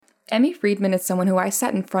Emmy Friedman is someone who I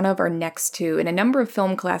sat in front of or next to in a number of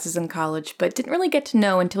film classes in college, but didn't really get to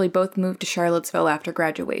know until we both moved to Charlottesville after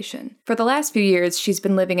graduation. For the last few years, she's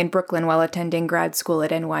been living in Brooklyn while attending grad school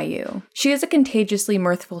at NYU. She is a contagiously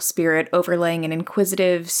mirthful spirit overlaying an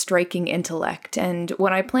inquisitive, striking intellect, and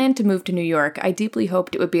when I planned to move to New York, I deeply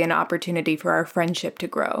hoped it would be an opportunity for our friendship to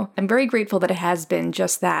grow. I'm very grateful that it has been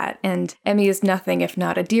just that, and Emmy is nothing if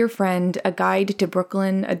not a dear friend, a guide to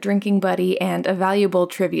Brooklyn, a drinking buddy, and a valuable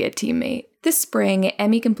trivia teammate. This spring,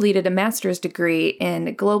 Emmy completed a master's degree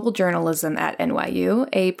in global journalism at NYU,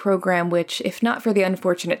 a program which, if not for the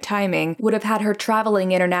unfortunate timing, would have had her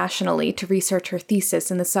traveling internationally to research her thesis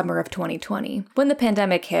in the summer of 2020. When the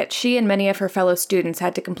pandemic hit, she and many of her fellow students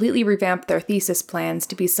had to completely revamp their thesis plans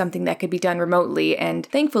to be something that could be done remotely, and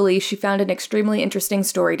thankfully, she found an extremely interesting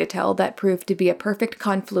story to tell that proved to be a perfect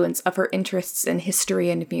confluence of her interests in history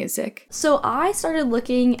and music. So I started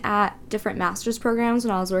looking at different master's programs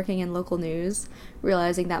when I was working in local news,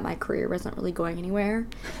 realizing that my career wasn't really going anywhere.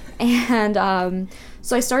 And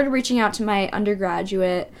so I started reaching out to my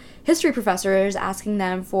undergraduate history professors, asking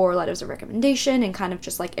them for letters of recommendation and kind of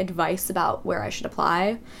just like advice about where I should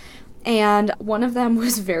apply. And one of them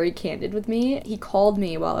was very candid with me. He called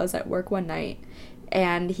me while I was at work one night,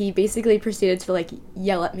 and he basically proceeded to, like,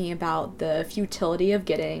 yell at me about the futility of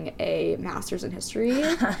getting a master's in history,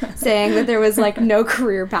 saying that there was, like, no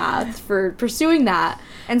career path for pursuing that.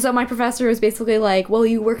 And so my professor was basically like, well,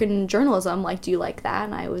 you work in journalism, like, do you like that?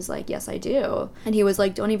 And I was like, yes, I do. And he was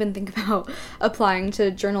like, don't even think about applying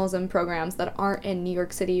to journalism programs that aren't in New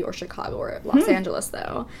York City or Chicago or Los Angeles,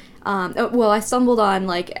 though. Well, I stumbled on,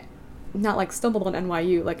 like, not like stumbled on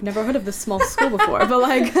NYU, like never heard of this small school before, but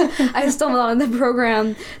like I stumbled on the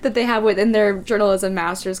program that they have within their journalism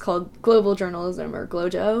masters called global journalism, or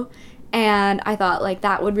GLOJO. And I thought, like,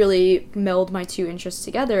 that would really meld my two interests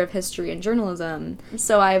together of history and journalism.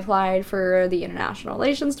 So I applied for the International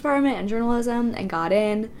Relations Department and journalism and got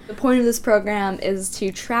in. The point of this program is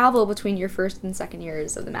to travel between your first and second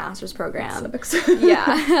years of the master's program.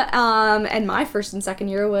 Yeah. And my first and second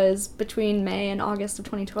year was between May and August of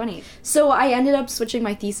 2020. So I ended up switching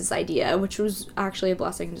my thesis idea, which was actually a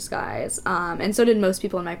blessing in disguise. And so did most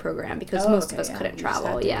people in my program, because most of us couldn't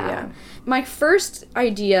travel. Yeah. My first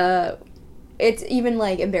idea, it's even,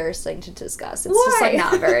 like, embarrassing to discuss. It's just, like,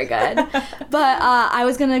 not very good. But I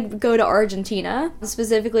was going to go to Argentina,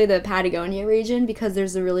 specifically the Patagonia region, because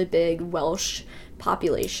there's a really big Welsh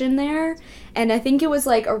population there. And I think it was,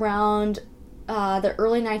 like, around the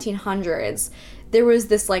early 1900s, there was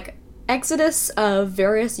this, like, exodus of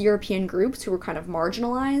various European groups who were kind of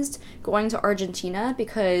marginalized going to Argentina,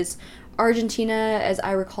 because Argentina, as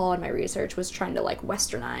I recall in my research, was trying to, like,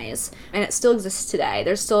 westernize, and it still exists today.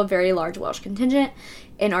 There's still a very large Welsh contingent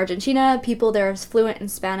in Argentina. People there are fluent in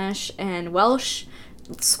Spanish and Welsh.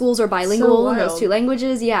 Schools are bilingual in those two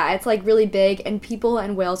languages. Yeah, it's, like, really big, and people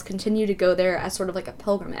in Wales continue to go there as sort of like a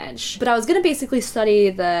pilgrimage. But I was gonna basically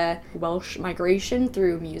study the Welsh migration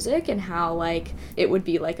through music and how, like, it would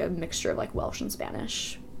be like a mixture of, like, Welsh and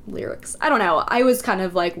Spanish lyrics. I don't know. I was kind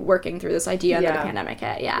of, like, working through this idea and then the pandemic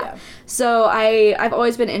hit. Yeah. So I've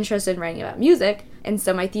always been interested in writing about music, and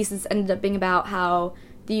so my thesis ended up being about how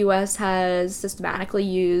the U.S. has systematically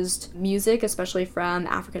used music, especially from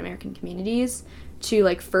African American communities, to,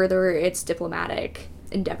 like, further its diplomatic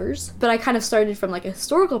endeavors. But I kind of started from, like, a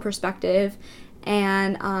historical perspective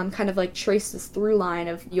and kind of, like, traced this through line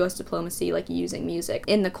of U.S. diplomacy, like, using music.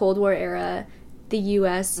 In the Cold War era, the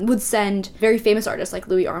U.S. would send very famous artists like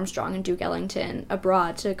Louis Armstrong and Duke Ellington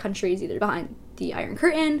abroad to countries either behind the Iron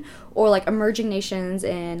Curtain or, like, emerging nations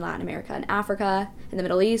in Latin America and Africa and the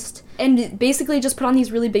Middle East, and basically just put on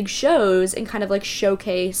these really big shows and kind of, like,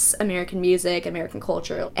 showcase American music, American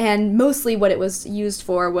culture. And mostly what it was used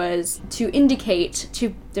for was to indicate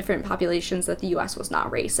to different populations that the U.S. was not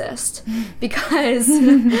racist, because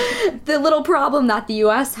the little problem that the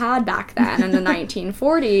U.S. had back then in the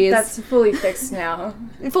 1940s... That's fully fixed now.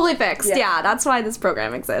 Fully fixed, yeah. That's why this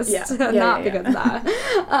program exists. Not because of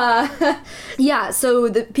that. So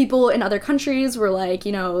the people in other countries were like,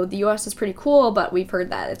 you know, the U.S. is pretty cool, but we've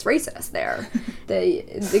heard that it's racist there.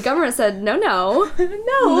 The government said, no. No,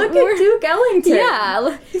 look at Duke Ellington.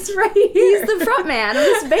 Yeah. He's right here. He's the front man of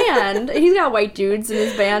this band. He's got white dudes in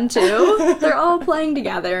his band, too. They're all playing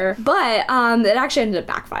together. But it actually ended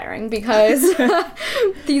up backfiring, because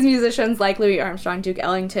these musicians like Louis Armstrong, Duke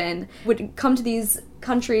Ellington, would come to these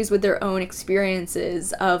countries with their own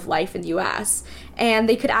experiences of life in the U.S., and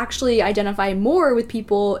they could actually identify more with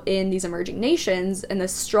people in these emerging nations and the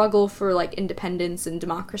struggle for, like, independence and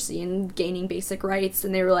democracy and gaining basic rights.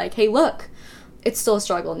 And they were like, hey, look, it's still a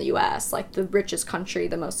struggle in the US. Like, the richest country,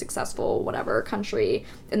 the most successful whatever country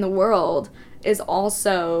in the world is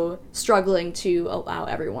also struggling to allow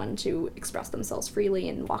everyone to express themselves freely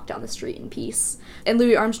and walk down the street in peace. And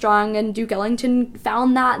Louis Armstrong and Duke Ellington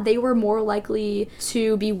found that they were more likely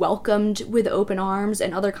to be welcomed with open arms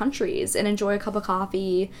in other countries and enjoy a cup of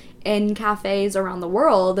coffee in cafes around the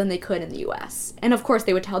world than they could in the US. And of course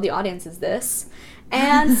they would tell the audiences this.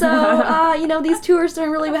 And so, these tours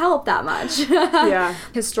didn't really help that much. Yeah.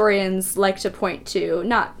 Historians like to point to,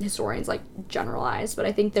 not historians like generalized, but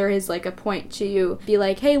I think there is like a point to be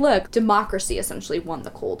like, hey, look, democracy essentially won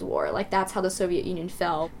the Cold War. Like, that's how the Soviet Union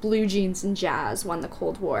fell. Blue jeans and jazz won the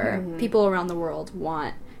Cold War. Mm-hmm. People around the world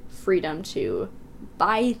want freedom to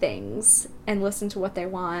buy things and listen to what they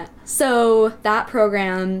want. So that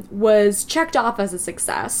program was checked off as a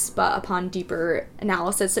success, but upon deeper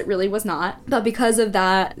analysis, it really was not. But because of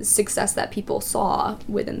that success that people saw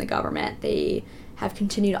within the government, they have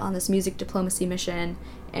continued on this music diplomacy mission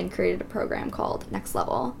and created a program called Next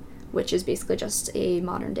Level, which is basically just a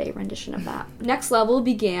modern day rendition of that. Next Level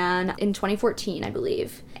began in 2014, I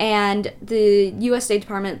believe. And the US State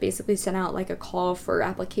Department basically sent out like a call for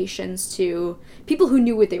applications to people who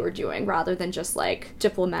knew what they were doing rather than just like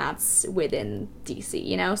diplomats within DC,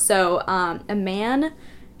 you know? So a man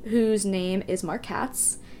whose name is Mark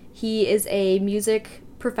Katz, he is a music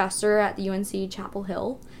professor at the UNC Chapel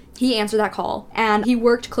Hill. He answered that call, and he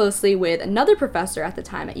worked closely with another professor at the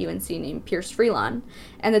time at UNC named Pierce Freelon,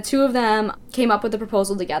 and the two of them came up with a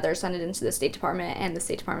proposal together, sent it into the State Department, and the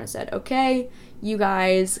State Department said, okay, you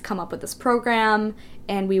guys come up with this program,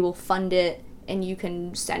 and we will fund it, and you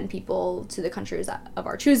can send people to the countries of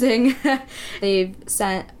our choosing. They've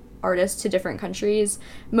sent artists to different countries,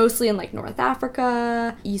 mostly in like North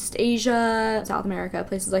Africa, East Asia, South America,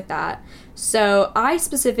 places like that. So I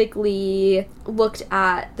specifically looked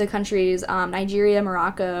at the countries Nigeria,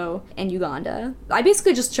 Morocco, and Uganda. I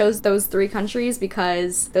basically just chose those 3 countries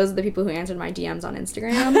because those are the people who answered my DMs on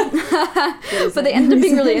Instagram. But they ended up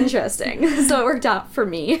being really interesting, so it worked out for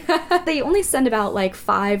me. They only send about like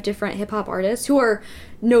 5 different hip-hop artists who are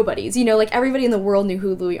nobodies. You know, like everybody in the world knew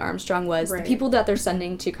who Louis Armstrong was. Right. The people that they're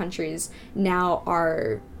sending to countries now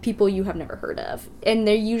are people you have never heard of. And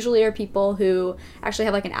they usually are people who actually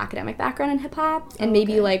have like an academic background in hip hop and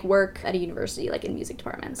maybe like work at a university like in music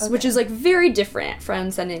departments, which is like very different from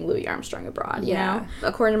sending Louis Armstrong abroad, you know?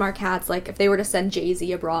 According to Mark Katz, like if they were to send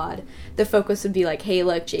Jay-Z abroad, the focus would be like, hey,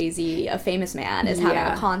 look, Jay-Z, a famous man, is having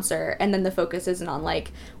a concert, and then the focus isn't on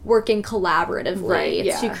like working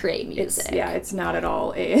collaboratively to create music. It's not at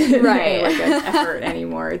all a like an effort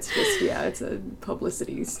anymore. It's just it's a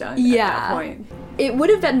publicity stunt at that point. It would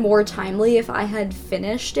have been more timely if I had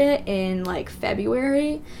finished it in like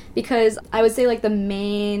February, because I would say like the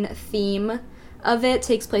main theme of it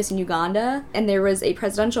takes place in Uganda, and there was a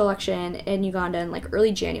presidential election in Uganda in like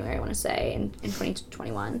early January, I want to say, in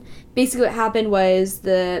 2021. Basically what happened was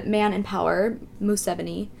the man in power,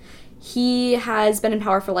 Museveni, he has been in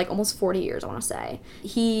power for like almost 40 years, I want to say.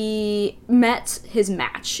 He met his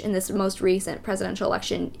match in this most recent presidential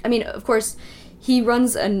election. I mean, of course, he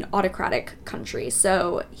runs an autocratic country,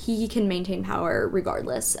 so he can maintain power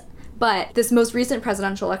regardless. But this most recent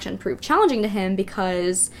presidential election proved challenging to him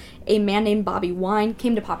because a man named Bobby Wine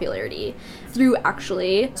came to popularity through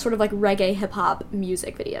actually sort of like reggae hip-hop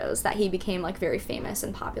music videos that he became like very famous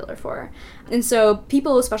and popular for. And so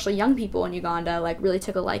people, especially young people in Uganda, like really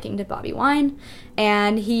took a liking to Bobby Wine,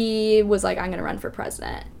 and he was like, I'm gonna run for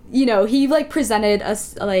president. You know, he like presented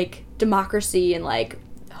us like democracy and like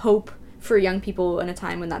hope for young people in a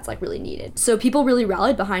time when that's like really needed. So people really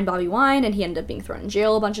rallied behind Bobby Wine, and he ended up being thrown in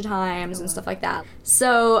jail a bunch of times and stuff like that.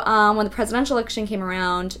 So when the presidential election came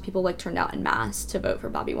around, people like turned out en masse to vote for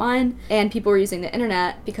Bobby Wine, and people were using the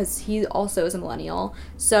internet because he also is a millennial.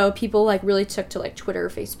 So people like really took to like Twitter,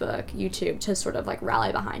 Facebook, YouTube to sort of like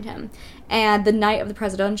rally behind him. And the night of the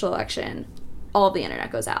presidential election, all of the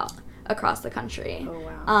internet goes out across the country. Oh,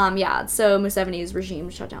 wow. So Museveni's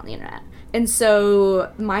regime shut down the internet. And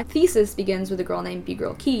so my thesis begins with a girl named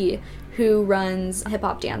B-Girl Key, who runs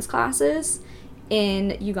hip-hop dance classes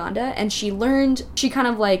in Uganda, and she kind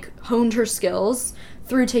of like honed her skills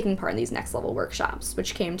through taking part in these Next Level workshops,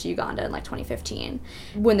 which came to Uganda in like 2015.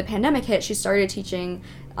 When the pandemic hit, she started teaching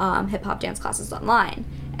hip-hop dance classes online.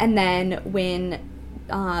 And then when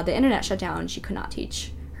the internet shut down, she could not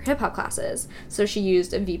teach her hip-hop classes, so she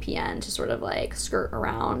used a VPN to sort of like skirt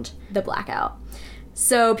around the blackout.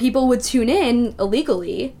 So people would tune in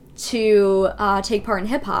illegally to take part in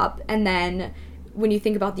hip-hop, and then when you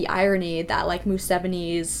think about the irony that, like,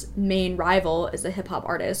 Museveni's main rival is a hip-hop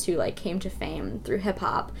artist who, like, came to fame through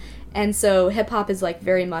hip-hop. And so hip-hop is, like,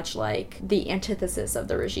 very much, like, the antithesis of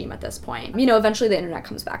the regime at this point. You know, eventually the internet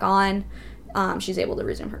comes back on. She's able to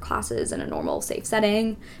resume her classes in a normal, safe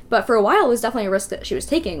setting. But for a while, it was definitely a risk that she was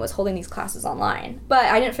taking, was holding these classes online. But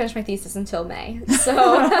I didn't finish my thesis until May,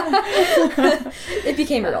 so it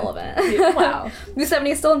became irrelevant. Wow. Museveni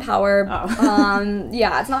is still in power. Oh.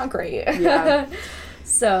 Yeah, it's not great. Yeah.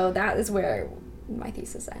 So that is where my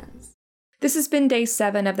thesis ends. This has been Day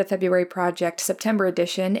 7 of the February Project September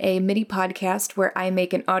edition, a mini podcast where I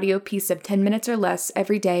make an audio piece of 10 minutes or less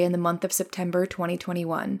every day in the month of September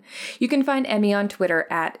 2021. You can find Emmy on Twitter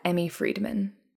at Emmy Friedman.